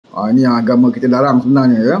Ini yang agama kita larang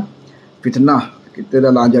sebenarnya, ya. Fitnah. Kita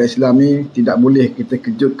dalam ajaran Islam ni tidak boleh kita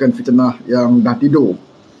kejutkan fitnah yang dah tidur.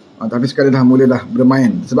 Tapi sekarang dah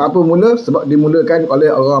bermain. Sebab apa mula? Sebab dimulakan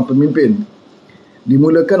oleh orang pemimpin.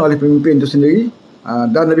 Dimulakan oleh pemimpin itu sendiri.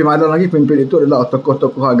 Dan lebih malang lagi, pemimpin itu adalah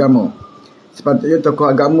tokoh-tokoh agama. Sepatutnya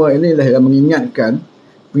tokoh agama inilah yang mengingatkan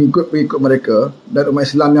pengikut-pengikut mereka dan umat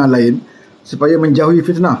Islam yang lain supaya menjauhi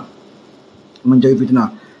fitnah. Menjauhi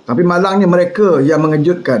fitnah. Tapi malangnya mereka yang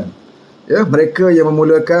mengejutkan. Ya, mereka yang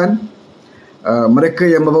memulakan, mereka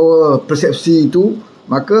yang membawa persepsi itu,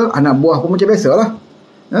 maka anak buah pun macam biasalah.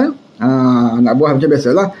 Anak buah macam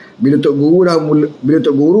biasalah. Bila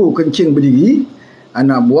Tok Guru kencing berdiri,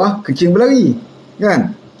 anak buah kencing berlari,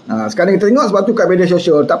 kan? Sekarang kita tengok, sebab tu kat media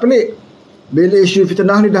sosial tak pelik bila isu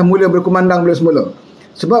fitnah ni dah mula berkumandang bila semula.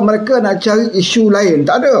 Sebab mereka nak cari isu lain,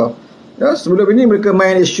 tak ada. Ya, sebelum ini mereka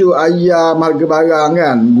main isu ayam, harga barang,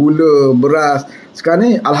 kan, gula, beras. Sekarang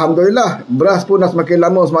ni alhamdulillah beras pun dah semakin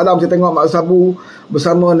lama. Semalam saya tengok Mak Sabu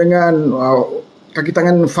bersama dengan kaki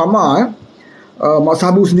tangan Fama, Mak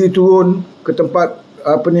Sabu sendiri turun ke tempat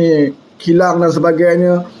kilang dan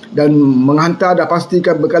sebagainya, dan menghantar, dah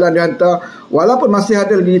pastikan bekalan dihantar, walaupun masih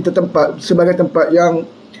ada lagi tempat, sebagai tempat yang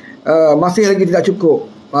masih lagi tidak cukup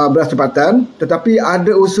beras tempatan, tetapi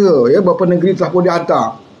ada usaha, ya, beberapa negeri telah pun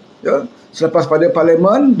dihantar, ya, selepas pada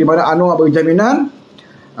parlimen di mana Anwar beri jaminan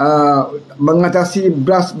mengatasi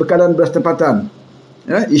bekalan beras tempatan.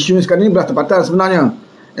 Ya, isu ni sekarang ni beras tempatan sebenarnya.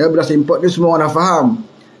 Ya, beras import ni semua orang dah faham.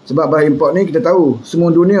 Sebab beras import ni kita tahu semua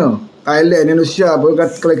dunia, Thailand, Indonesia,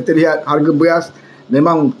 kalau kita lihat harga beras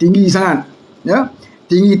memang tinggi sangat. Ya,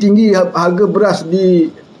 tinggi harga beras di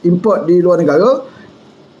import di luar negara.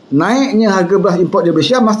 Naiknya harga beras import di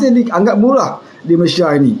Malaysia mesti dianggap murah di Malaysia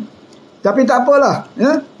ini. Tapi tak apalah,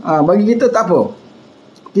 ya. Bagi kita tak apa.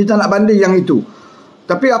 Kita nak banding yang itu.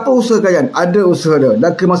 Tapi apa usaha kalian? Ada usaha dia.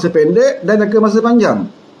 Jangka masa pendek dan jangka masa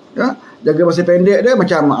panjang. Ya, jangka masa pendek dia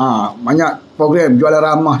macam banyak program jualan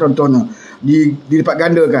ramah contohnya dilipat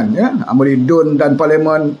gandakan, ya. Boleh DUN dan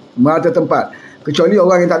parlimen merata tempat. Kecuali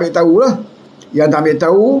orang yang tak ambil tahu lah. Yang tak ambil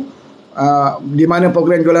tahu di mana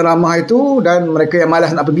program jualan ramah itu, dan mereka yang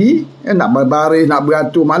malas nak pergi, ya, nak berbaris, nak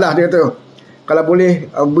beratur, malas dia kata. Kalau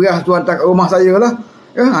boleh beras tu hantar kat rumah saya lah,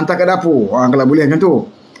 ya, hantar kat dapur, kalau boleh macam tu.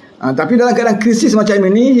 Tapi dalam keadaan krisis macam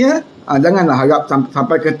ini, ya, janganlah harap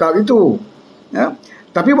sampai ke tahap itu, ya.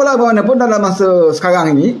 Tapi walaupun dalam masa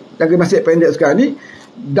sekarang ini, jangka masa pendek sekarang ni,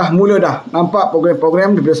 dah nampak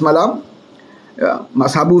program-program daripada semalam, ya. Mak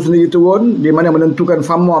Sabu sendiri turun di mana menentukan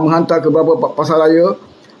farmer menghantar ke beberapa pasar raya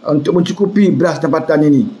untuk mencukupi beras tempatan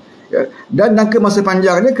ini, ya. Dan jangka masa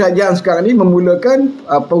panjangnya, kerajaan sekarang ini memulakan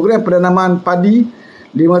program penanaman padi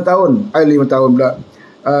 5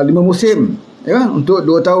 musim, ya, untuk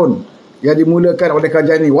 2 tahun yang dimulakan oleh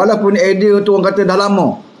kerajaan ini. Walaupun idea tu orang kata dah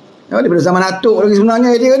lama, ya, daripada zaman Atuk lagi sebenarnya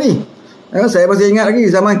idea ni, ya. Saya masih ingat lagi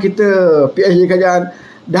zaman kita PhD kerajaan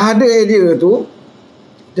dah ada idea tu,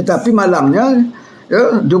 tetapi malangnya,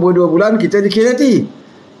 ya, 22 bulan kita dikhianati.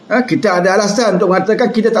 Kita ada alasan untuk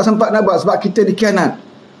mengatakan kita tak sempat nak buat sebab kita dikhianat.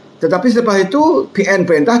 Tetapi selepas itu PN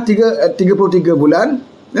perintah 33 bulan,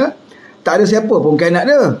 ya, tak ada siapa pun khianat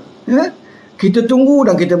dia, ya. Kita tunggu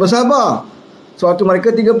dan kita bersabar. Suatu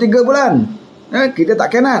mereka 33 bulan, ya, kita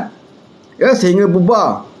tak khianat, ya, sehingga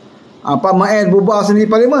bubar. Mael bubar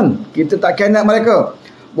sendiri parlimen. Kita tak khianat mereka.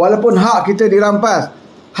 Walaupun hak kita dirampas,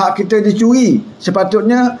 hak kita dicuri,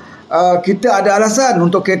 sepatutnya kita ada alasan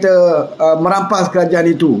untuk kita merampas kerajaan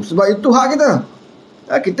itu. Sebab itu hak kita.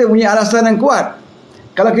 Kita punya alasan yang kuat.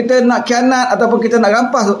 Kalau kita nak khianat ataupun kita nak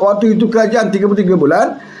rampas waktu itu kerajaan 33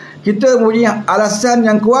 bulan, kita punya alasan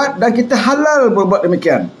yang kuat dan kita halal berbuat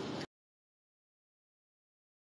demikian.